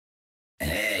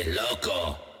Hey,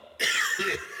 loco.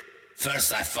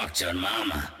 First I fucked your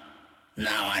mama.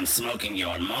 Now I'm smoking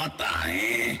your mota,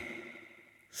 eh?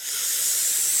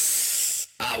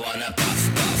 I wanna puff,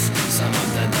 puff, some of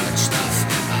the Dutch stuff.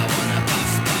 I wanna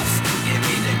puff, puff, give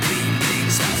me the green, green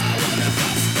stuff. I wanna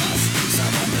puff, puff,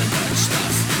 some of the Dutch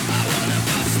stuff. I wanna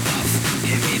puff, puff,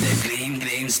 give me the green,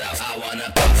 green stuff. I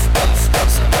wanna puff, puff,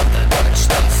 some of the Dutch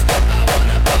stuff. I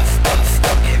wanna puff, puff,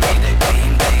 give me the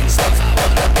green, green stuff. I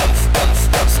wanna puff, puff,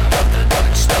 some of the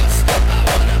Dutch stuff. I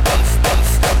wanna puff,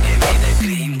 puff, give me the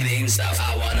green, green stuff.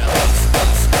 I wanna puff,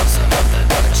 puff, some of the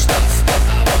Dutch stuff.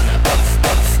 I wanna puff,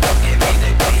 puff, give me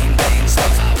the green, green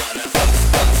stuff. I wanna puff,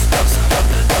 puff, some of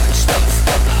the Dutch stuff.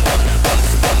 I wanna puff,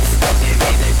 puff, give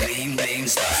me the green, green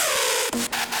stuff.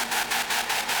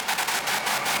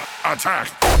 Attack!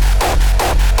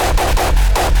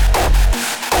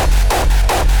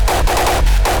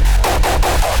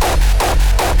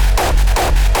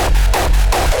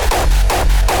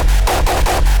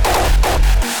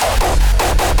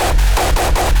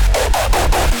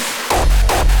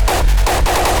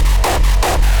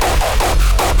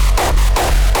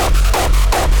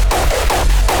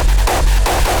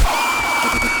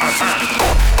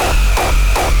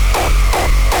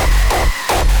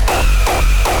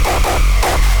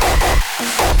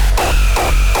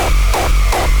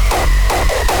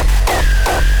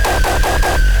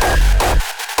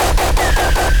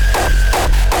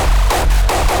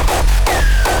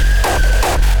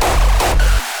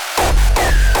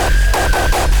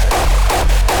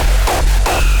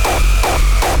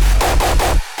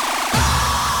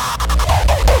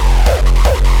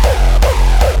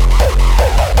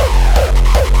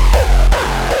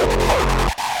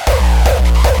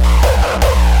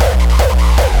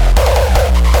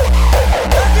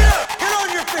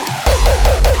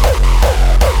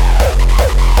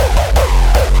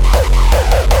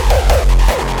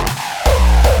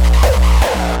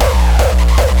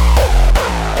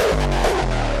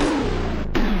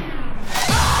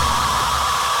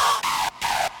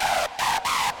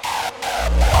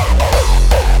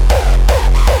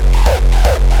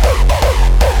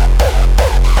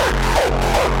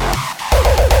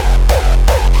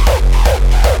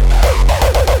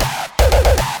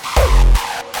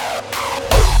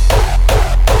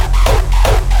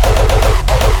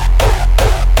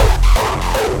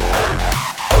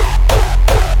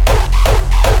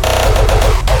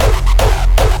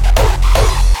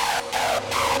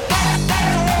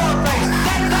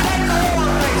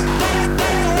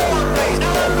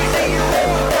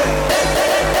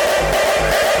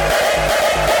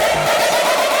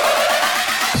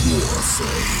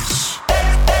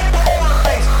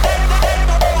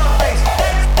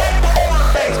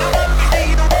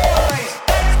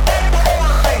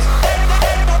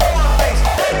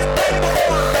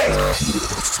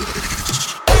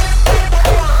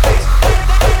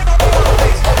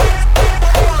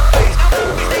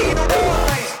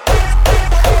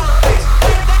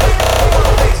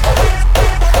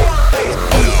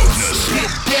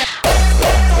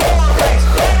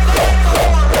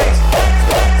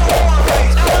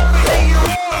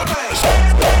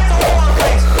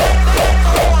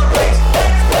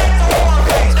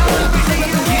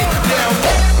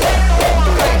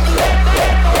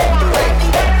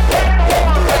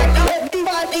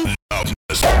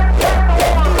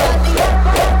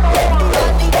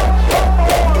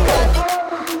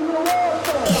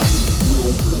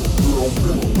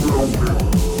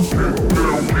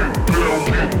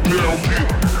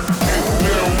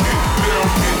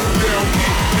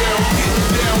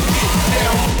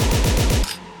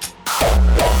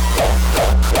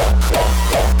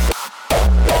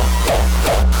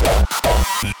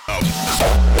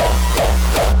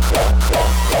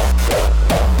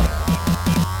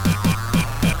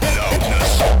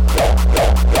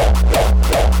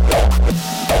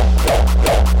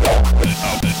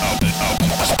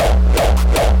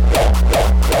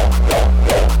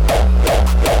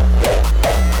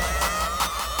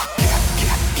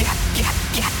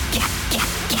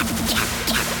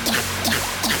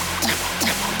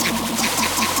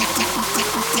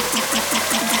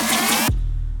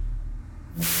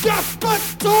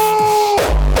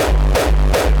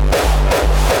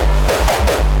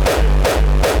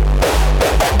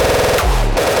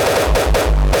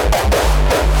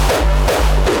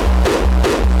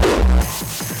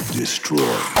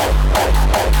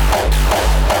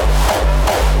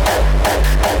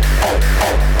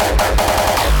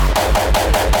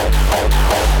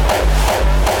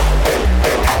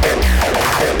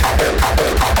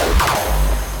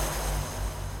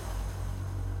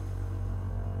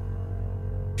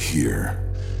 Here,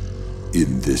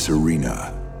 in this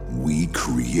arena, We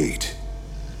create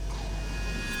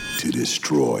to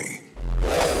destroy.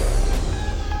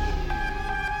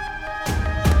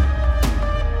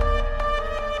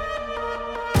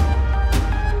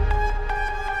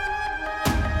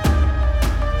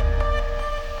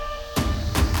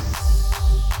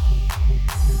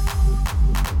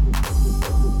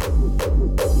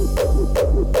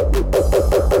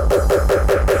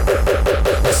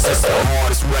 This is the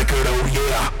hardest record, oh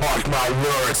yeah, mark my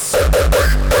words.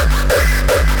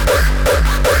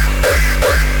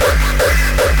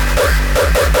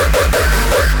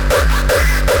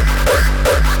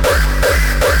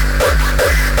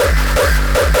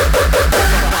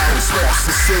 I was lost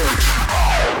to search.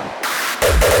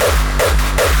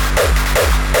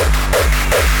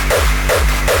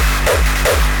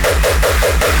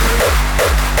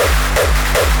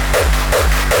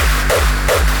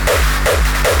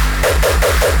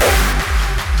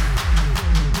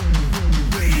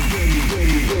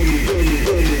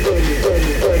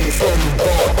 From the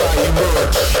bar I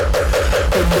emerge,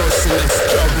 the merciless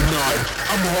juggernaut.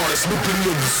 I'm hardest looking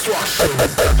in destruction.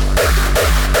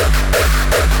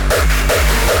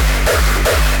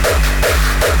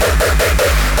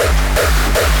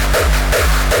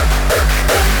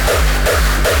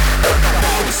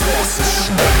 I was lost to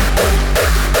shit.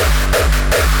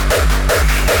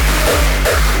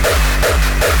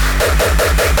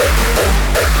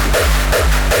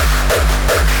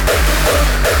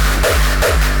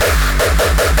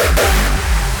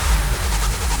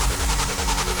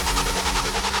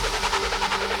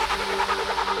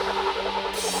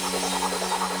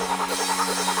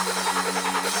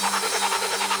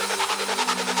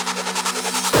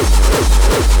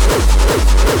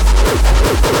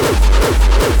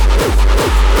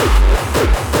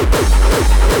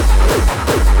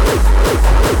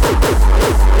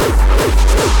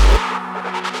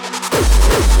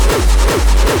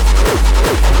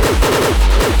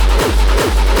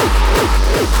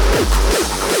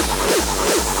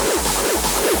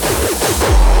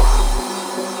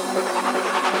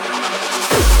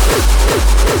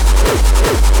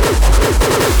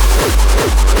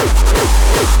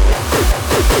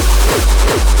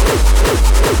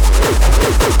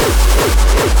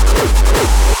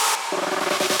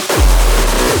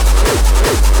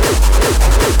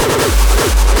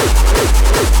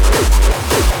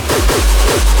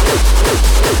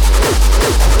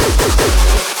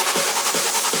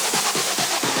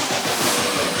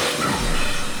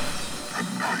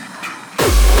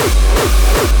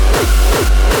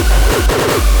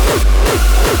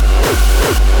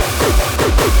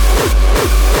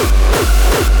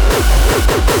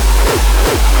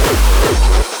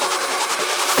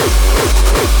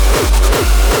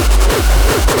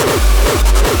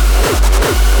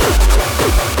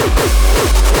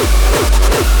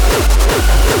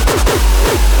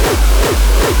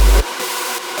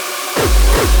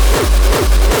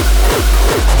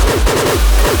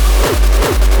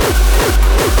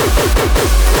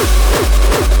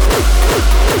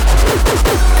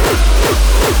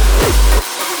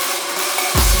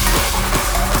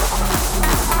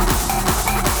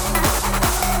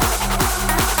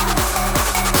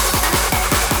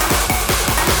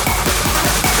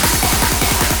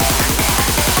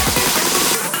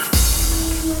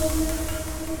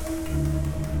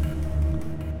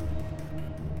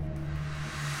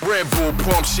 Red Bull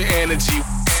pumps your energy.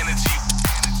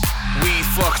 Weed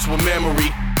fucks with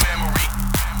memory.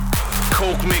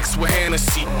 Coke mixed with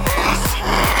Hennessy.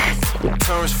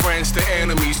 Turns friends to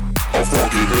enemies. I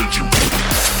fucking hate you.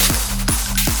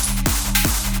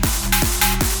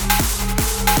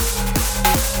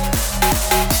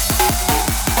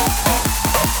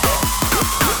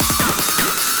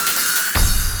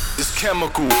 It's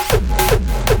chemical.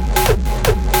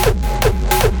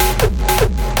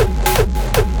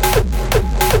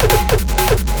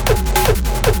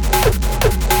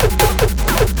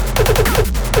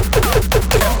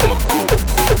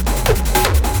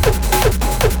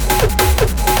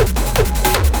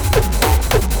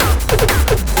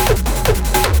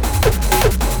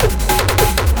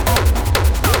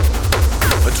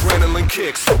 Adrenaline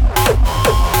kicks.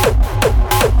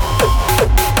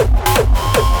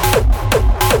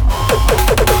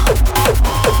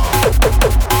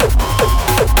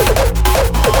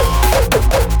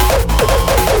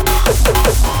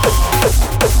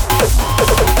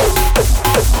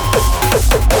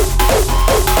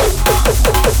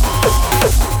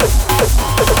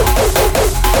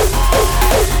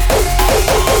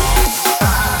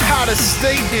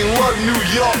 They love New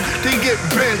York, they get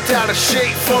bent out of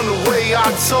shape from the way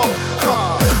I talk.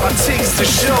 I taste the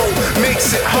show,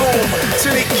 makes it home,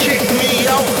 till they kick me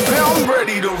out.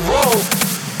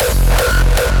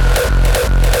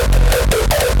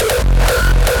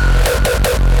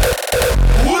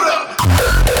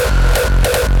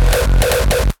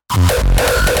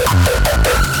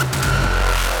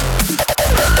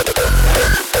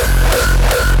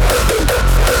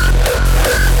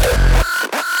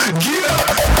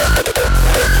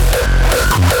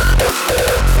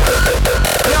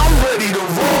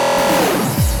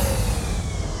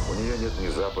 нет ни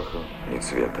запаха, ни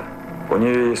цвета. У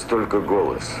нее есть только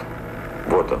голос.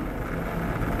 Вот он.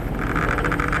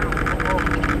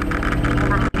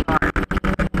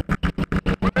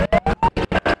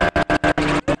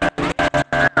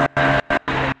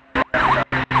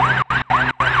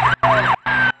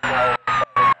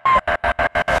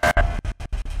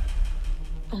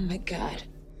 Oh my God.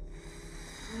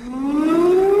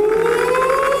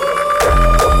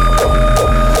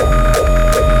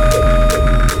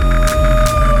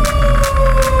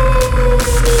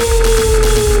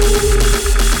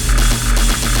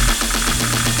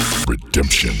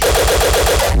 Redemption.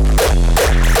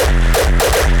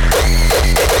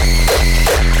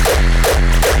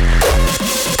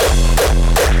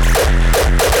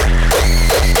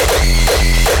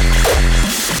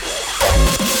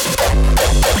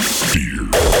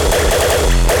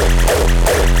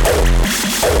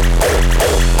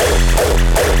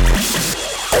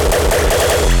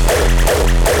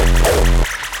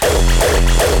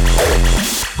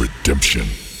 Redemption.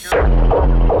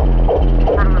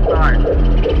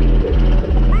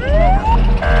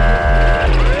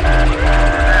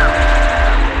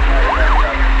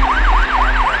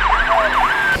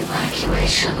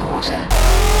 Evacuation order.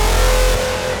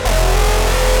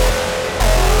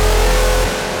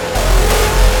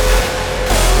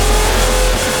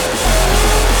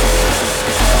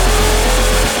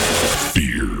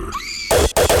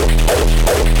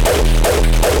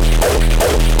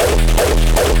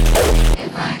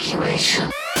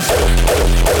 Evacuation.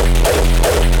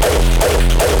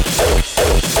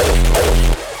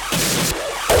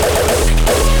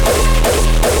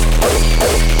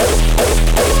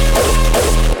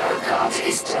 God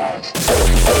is dead.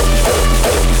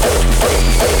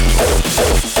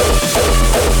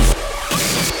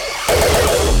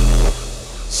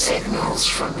 Signals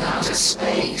from outer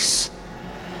space.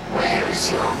 Where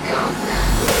is your gun?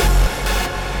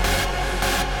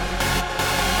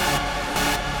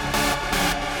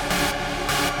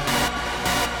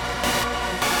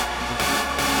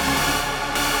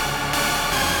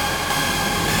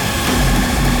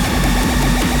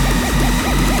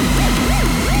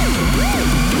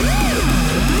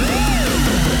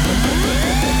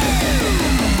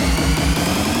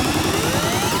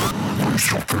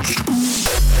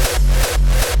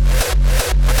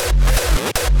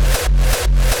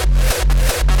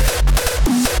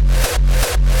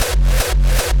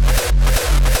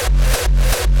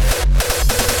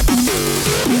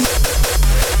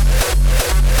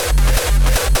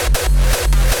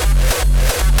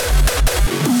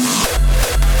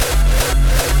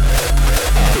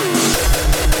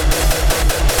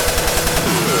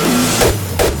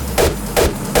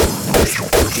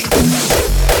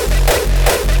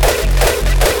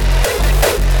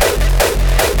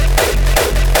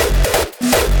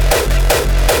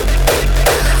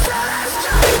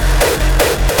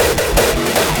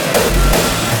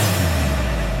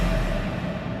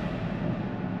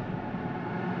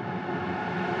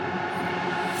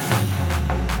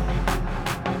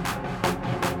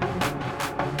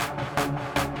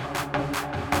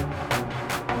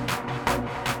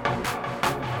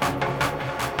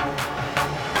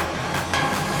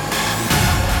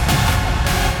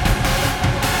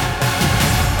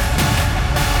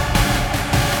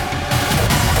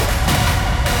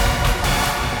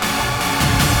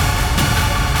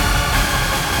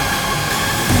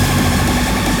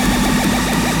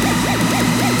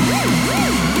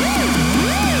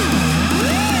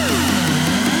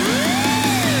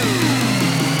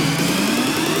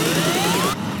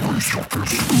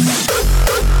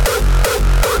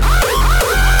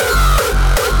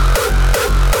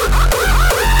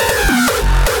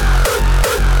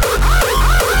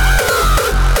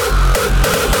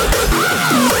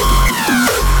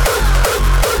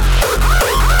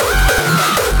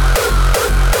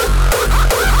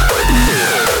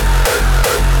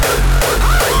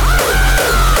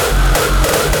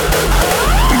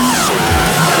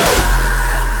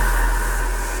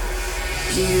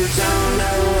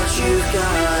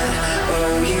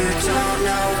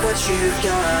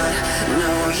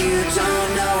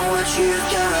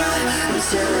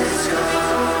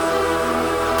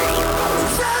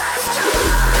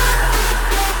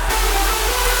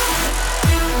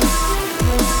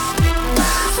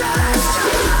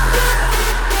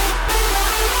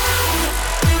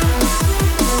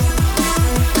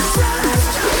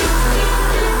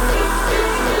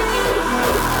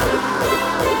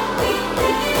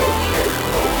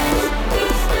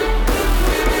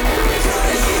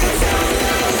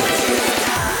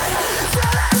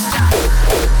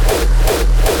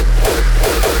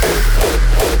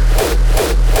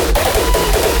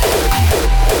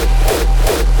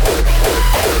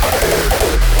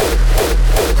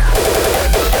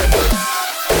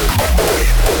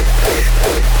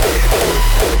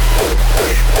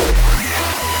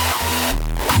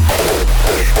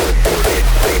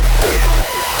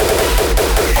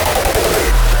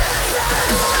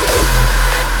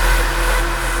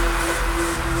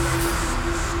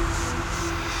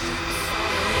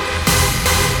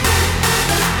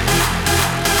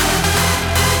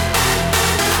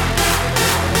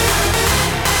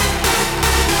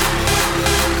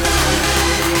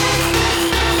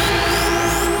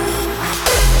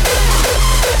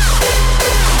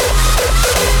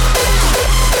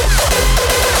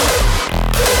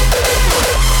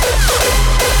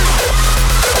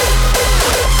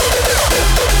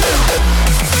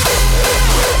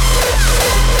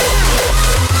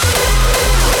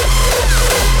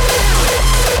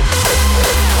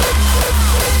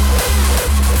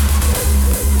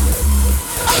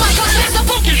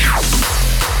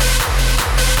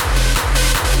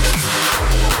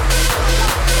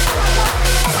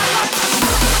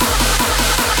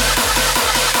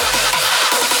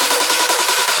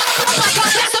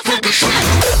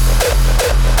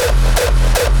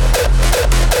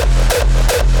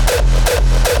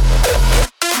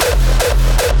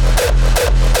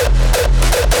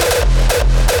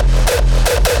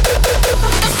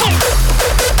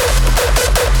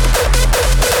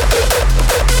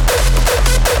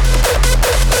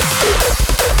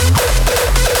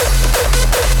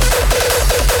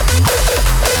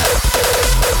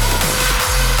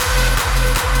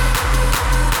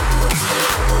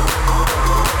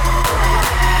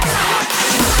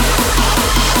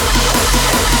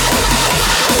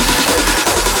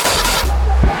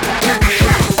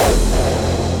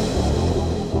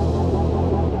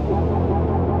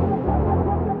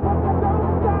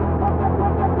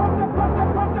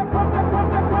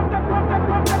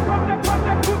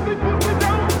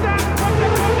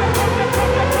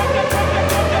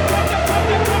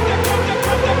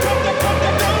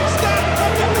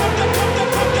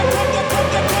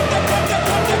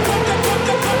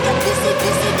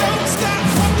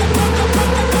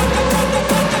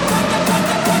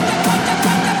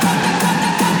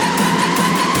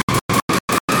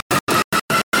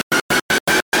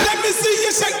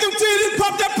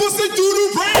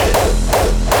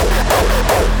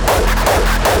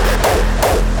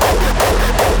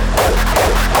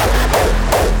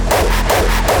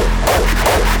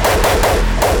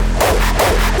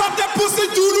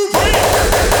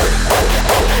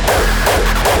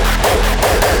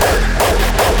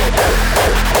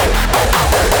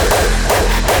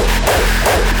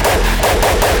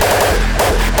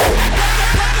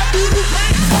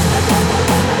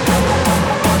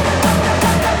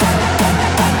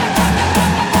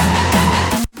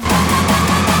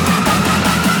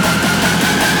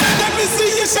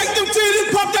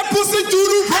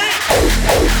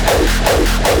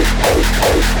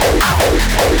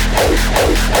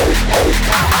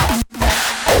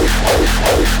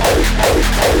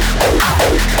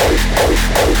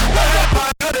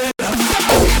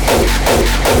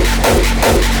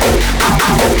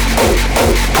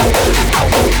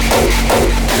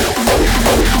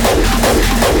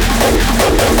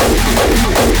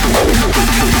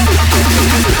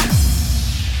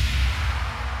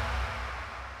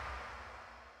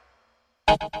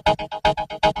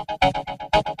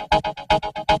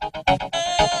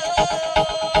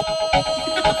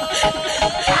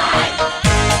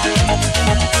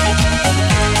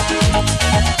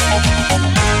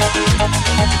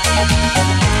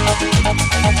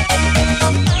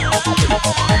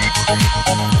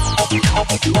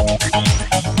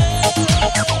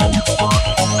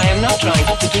 I am not trying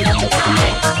to do something.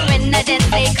 When I dance,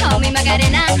 they call me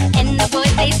Macarena, and the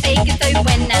boys they say que soy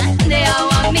buena. They all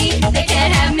want me, they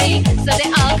can't have me, so they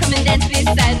all come and dance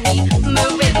beside me.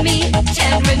 Move with me,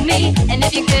 chant with me, and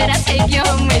if you're good, I'll take you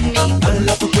home with me.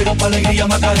 Dala tu cuerpo alegría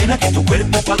Macarena, que tu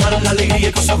cuerpo es para dar la alegría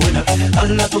y cosas buenas.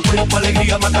 Dala tu cuerpo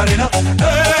alegría Macarena,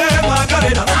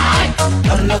 Macarena.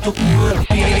 Dala tu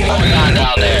cuerpo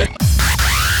Macarena.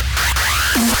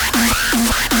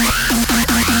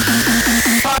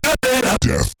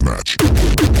 Deathmatch.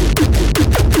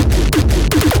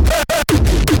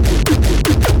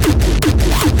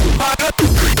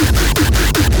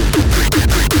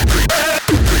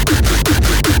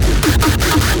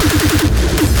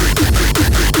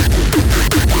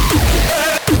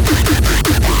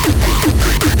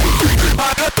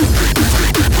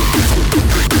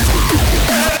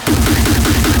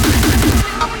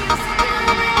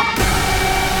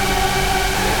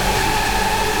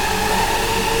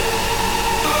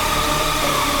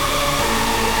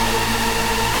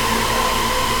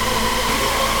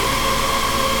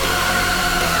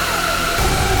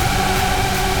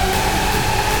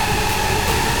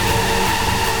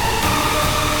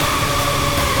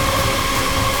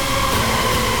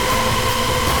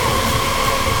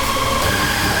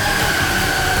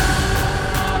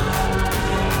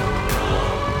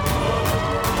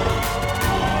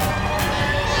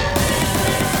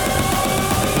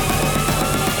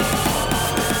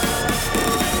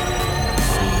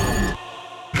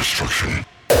 Destruction.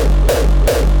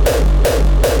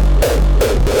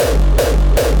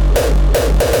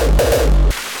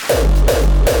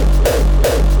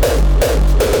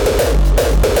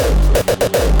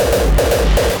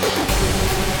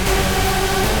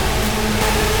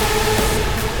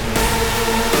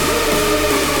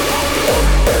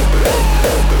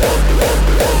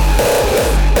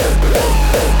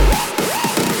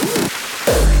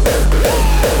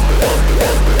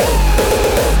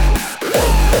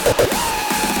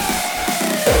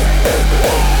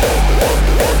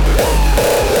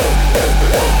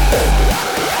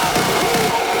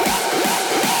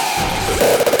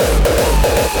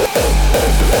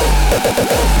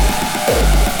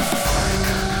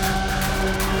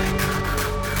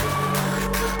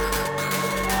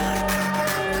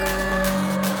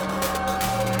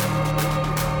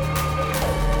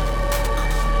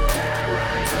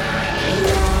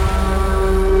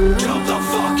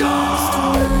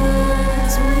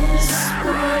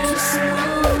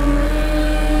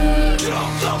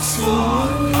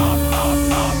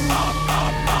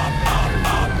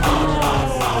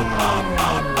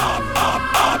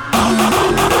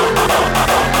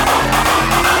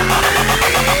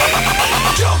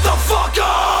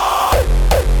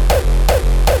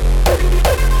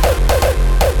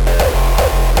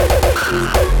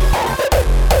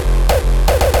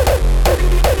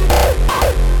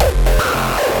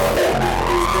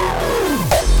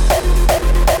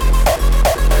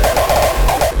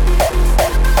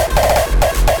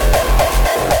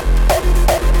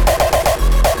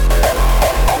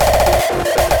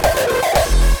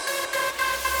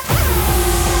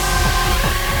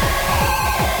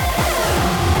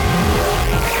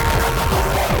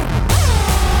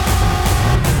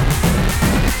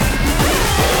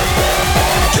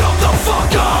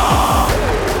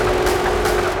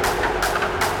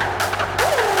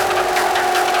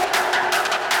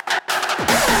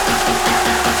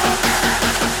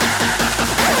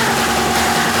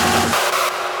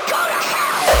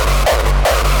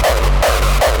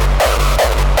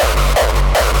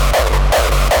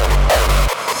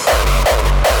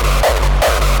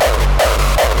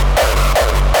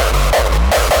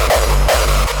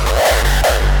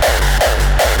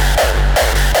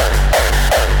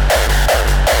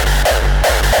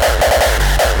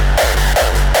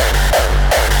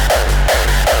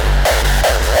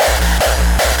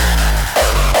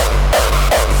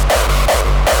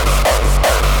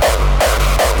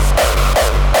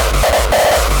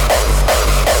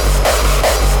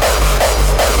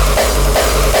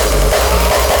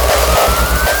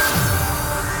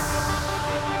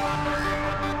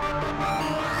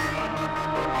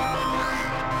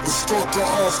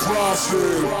 It's time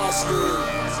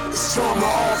to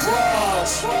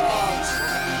uprise. Time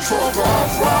to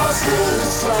uprise.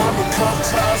 It's time to cut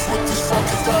ties with these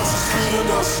fucking fascists feeding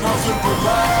us nothing but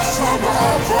lies. Time to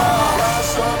uprise.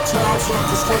 Rise uptown,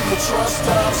 cause when the trust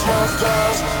dies, love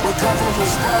dies. When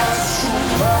government spies, true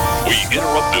lies. We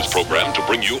interrupt this program to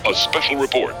bring you a special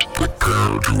report.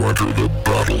 Prepare to enter the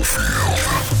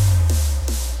battlefield.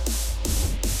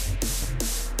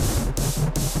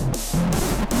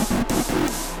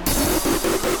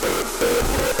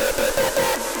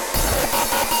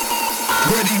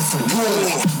 Ready for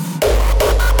war.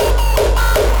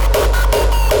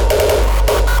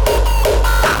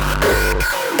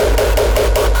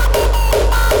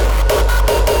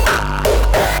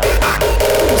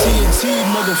 TNT,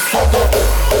 motherfucker.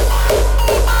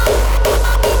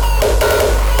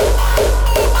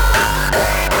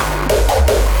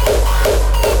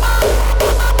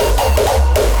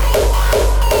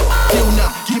 Still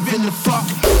not giving a fuck.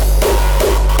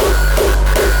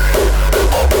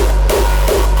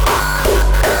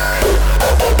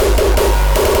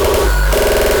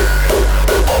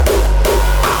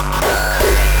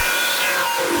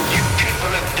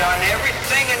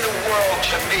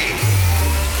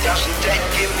 Doesn't that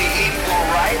give me equal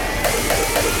right?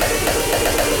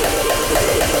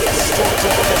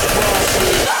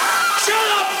 Shut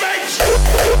up, bitch!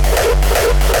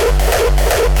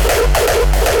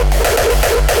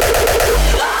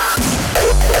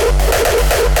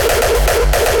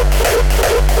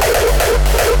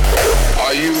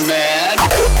 Are you mad?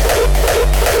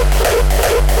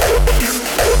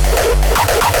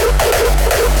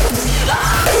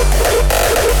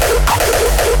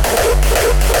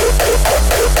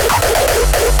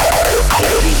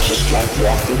 Just like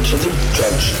walking to the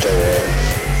drugstore.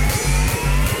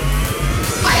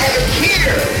 I have it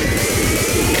here.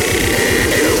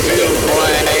 You feel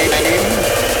blame?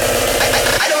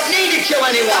 I don't need to kill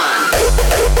anyone.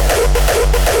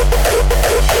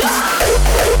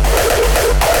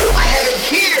 I have it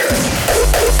here.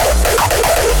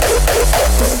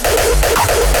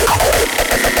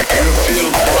 You feel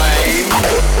blame?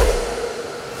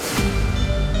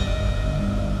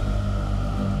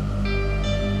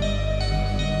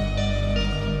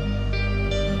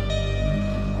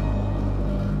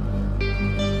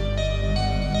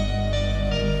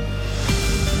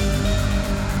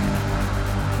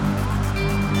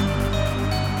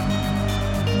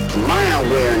 My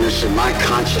awareness and my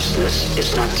consciousness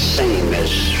is not the same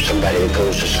as somebody that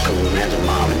goes to school and has a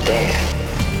mom and dad.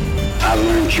 I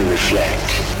learned to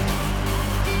reflect.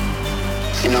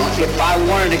 You know, if I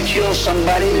wanted to kill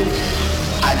somebody,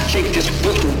 I'd take this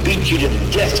book and beat you to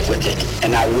death with it,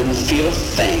 and I wouldn't feel a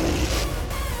thing.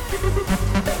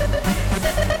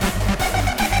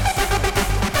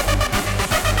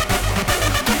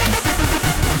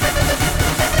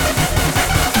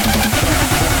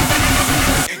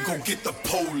 Get the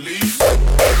police.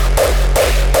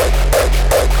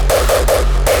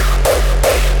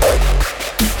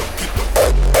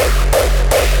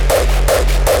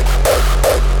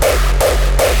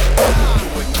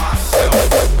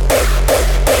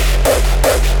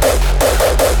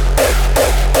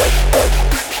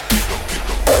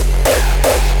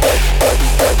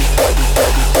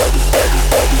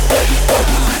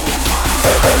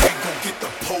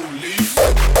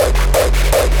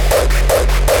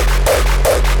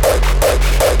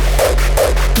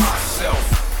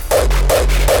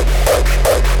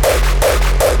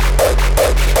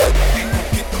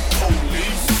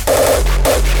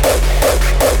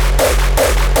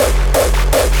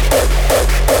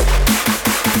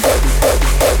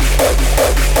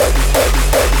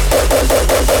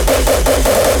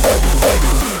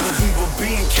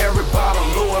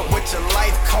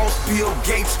 Bill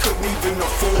Gates couldn't even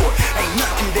afford. Ain't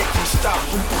nothing that can stop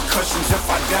repercussions if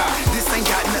I die. This ain't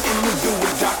got nothing to do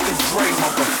with Dr. Dre,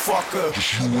 motherfucker.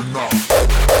 Just you and I.